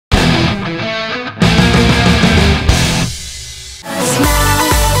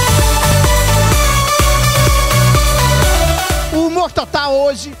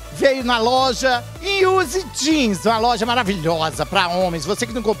veio na loja Use Jeans, uma loja maravilhosa para homens. Você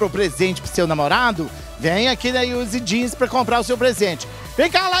que não comprou presente pro seu namorado, vem aqui na Use Jeans para comprar o seu presente.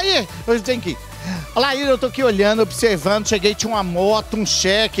 Vem cá, Laí, hoje tem que ir. Laí, eu tô aqui olhando, observando, cheguei, tinha uma moto, um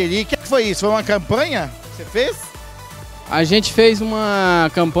cheque ali. O que foi isso? Foi uma campanha que você fez? A gente fez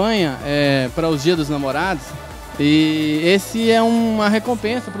uma campanha para os Dias dos Namorados e esse é uma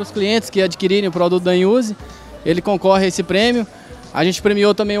recompensa para os clientes que adquirirem o produto da Use. Ele concorre a esse prêmio. A gente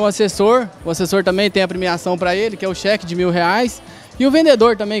premiou também o assessor também tem a premiação para ele, que é o cheque de R$1.000. E o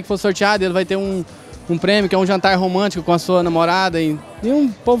vendedor também, que for sorteado, ele vai ter um prêmio, que é um jantar romântico com a sua namorada. E o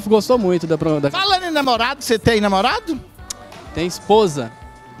povo gostou muito da... Falando em namorado, você tem namorado? Tem esposa.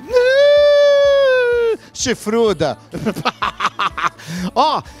 Chifruda.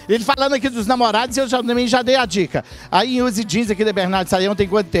 Ó, ele falando aqui dos namorados, eu também já dei a dica. Aí Use Jeans aqui da Bernardo Saião tem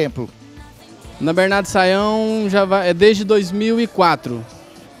quanto tempo? Na Bernardo Saião já é desde 2004,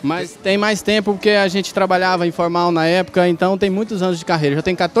 mas tem mais tempo porque a gente trabalhava informal na época, então tem muitos anos de carreira. Já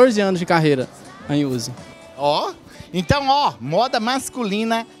tem 14 anos de carreira em Use. Ó, então ó, moda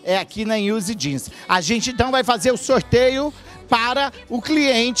masculina é aqui na Use Jeans. A gente então vai fazer o sorteio para o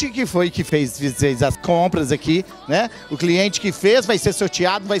cliente que fez as compras aqui, né? O cliente que fez vai ser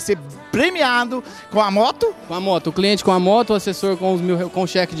sorteado, vai ser premiado com a moto? Com a moto, o cliente com a moto, o assessor com o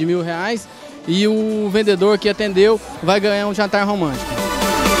cheque de R$1.000 e o vendedor que atendeu vai ganhar um jantar romântico.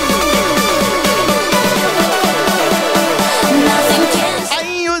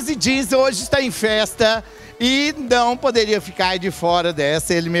 A Use Jeans hoje está em festa. E não poderia ficar de fora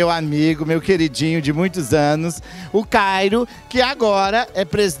dessa, ele, meu amigo, meu queridinho de muitos anos, o Cairo, que agora é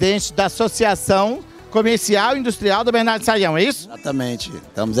presidente da Associação Comercial e Industrial da Bernardo Saião, é isso? Exatamente,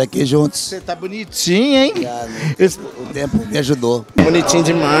 estamos aqui juntos. Você tá bonitinho, hein? O tempo me ajudou. Bonitinho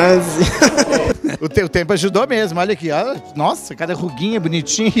demais. O teu tempo ajudou mesmo, olha aqui, ó. Nossa, cada ruguinha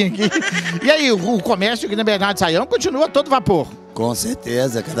bonitinha aqui. E aí, o comércio aqui na Bernardo Saião continua a todo vapor? Com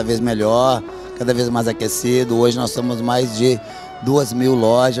certeza, cada vez melhor, cada vez mais aquecido. Hoje nós somos mais de 2.000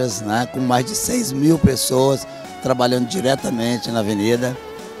 lojas, né, com mais de 6.000 pessoas trabalhando diretamente na avenida.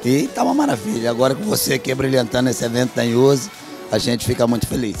 E tá uma maravilha. Agora com você aqui brilhantando esse evento da Use, a gente fica muito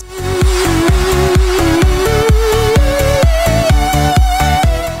feliz.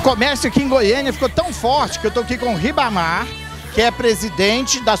 O comércio aqui em Goiânia ficou tão forte que eu tô aqui com o Ribamar, que é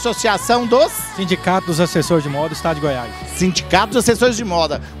presidente da Associação dos... Sindicato dos Assessores de Moda do Estado de Goiás. Sindicato dos Assessores de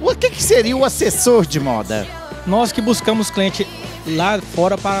Moda. O que seria o assessor de moda? Nós que buscamos cliente lá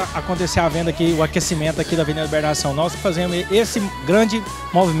fora para acontecer a venda aqui, o aquecimento aqui da Avenida Bernardo Saião. Nós que fazemos esse grande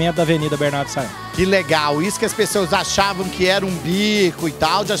movimento da Avenida Bernardo Saião. Que legal, isso que as pessoas achavam que era um bico e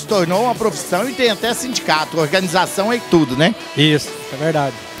tal, já se tornou uma profissão e tem até sindicato, organização e tudo, né? Isso, é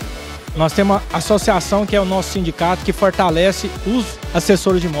verdade. Nós temos uma associação que é o nosso sindicato que fortalece os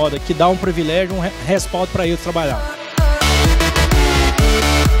assessores de moda, que dá um privilégio, um respaldo para eles trabalhar.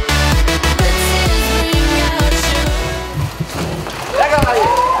 Pega aí!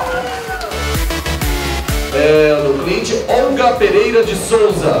 Do cliente Olga Pereira de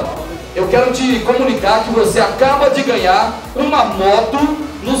Souza. Eu quero te comunicar que você acaba de ganhar uma moto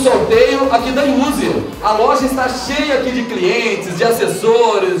no sorteio aqui da Use. A loja está cheia aqui de clientes, de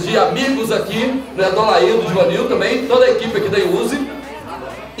assessores, de amigos aqui, né, do Laí, do Joanil também, toda a equipe aqui da Use.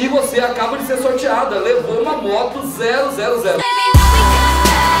 E você acaba de ser sorteada, levou uma moto 000.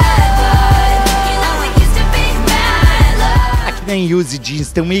 Aqui na Use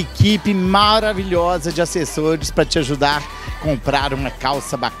Jeans tem uma equipe maravilhosa de assessores para te ajudar a comprar uma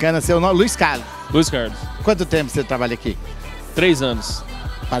calça bacana. Seu nome, Luiz Carlos. Luiz Carlos. Quanto tempo você trabalha aqui? 3 anos.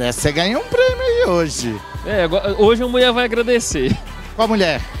 Parece que você ganhou um prêmio aí hoje. Hoje a mulher vai agradecer. Qual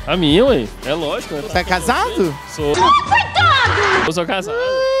mulher? A minha, ué. É lógico. Você é casado? Sou. Eu sou casado.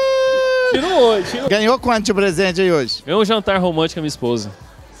 Tira um oi. Ganhou quanto de presente aí hoje? Ganhou um jantar romântico com a minha esposa.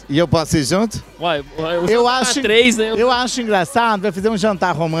 E eu posso ir junto? Uai, eu acho 3, né? Eu acho engraçado, vai fazer um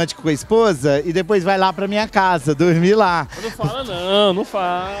jantar romântico com a esposa e depois vai lá pra minha casa, dormir lá. Não fala não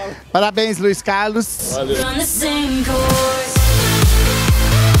fala. Parabéns, Luiz Carlos. Valeu.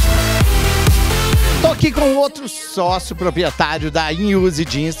 Tô aqui com outro sócio proprietário da Use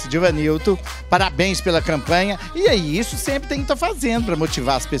Jeans, Giovanilton. Parabéns pela campanha. E aí, isso sempre tem que estar fazendo para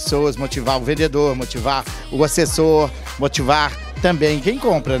motivar as pessoas, motivar o vendedor, motivar o assessor, motivar também quem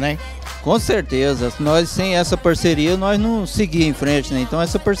compra, né? Com certeza, nós sem essa parceria nós não seguimos em frente, né? Então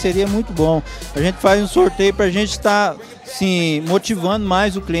essa parceria é muito bom. A gente faz um sorteio para a gente estar sim, motivando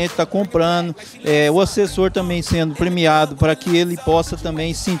mais o cliente a estar comprando, o assessor também sendo premiado para que ele possa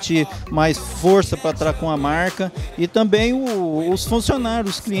também sentir mais força para estar com a marca, e também os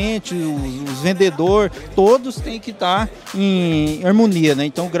funcionários, os clientes, os vendedores, todos têm que estar em harmonia, né?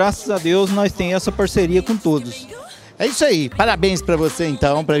 Então graças a Deus nós temos essa parceria com todos. É isso aí, parabéns pra você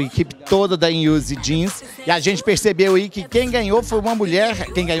então, pra equipe toda da Inuse Jeans. E a gente percebeu aí que quem ganhou foi uma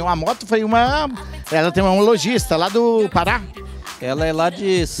mulher, quem ganhou a moto foi ela tem uma lojista lá do Pará. Ela é lá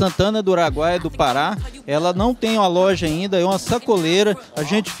de Santana do Araguaia, do Pará. Ela não tem uma loja ainda, é uma sacoleira. A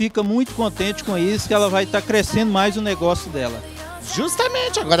gente fica muito contente com isso, que ela vai estar crescendo mais o negócio dela.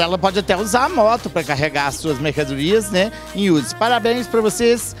 Justamente, agora ela pode até usar a moto para carregar as suas mercadorias, né? Inuse, parabéns para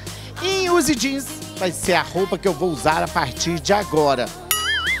vocês. Inuse Jeans vai ser a roupa que eu vou usar a partir de agora.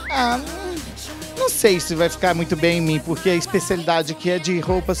 Não sei se vai ficar muito bem em mim, porque a especialidade aqui é de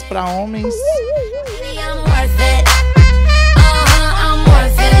roupas para homens.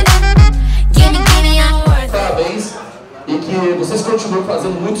 Parabéns e que vocês continuem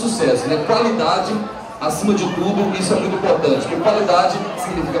fazendo muito sucesso, né? Qualidade acima de tudo, isso é muito importante, porque qualidade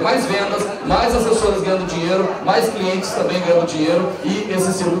significa mais vendas, mais assessores ganhando dinheiro, mais clientes também ganhando dinheiro, e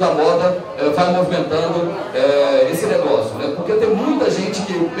esse ciclo da moda vai movimentando esse negócio, né? Porque tem muita gente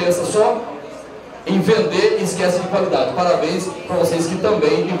que pensa só em vender e esquece de qualidade. Parabéns para vocês que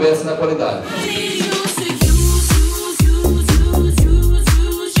também investem na qualidade.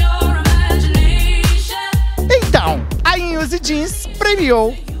 Então, a Inuse Jeans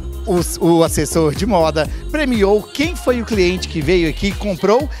premiou o assessor de moda, premiou quem foi o cliente que veio aqui e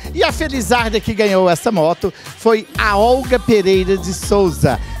comprou, e a felizarda que ganhou essa moto foi a Olga Pereira de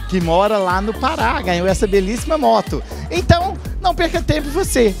Souza, que mora lá no Pará, ganhou essa belíssima moto. Então, não perca tempo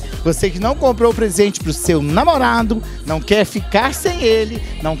você que não comprou o presente para o seu namorado, não quer ficar sem ele,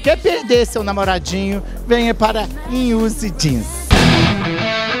 não quer perder seu namoradinho, venha para Inuse Jeans.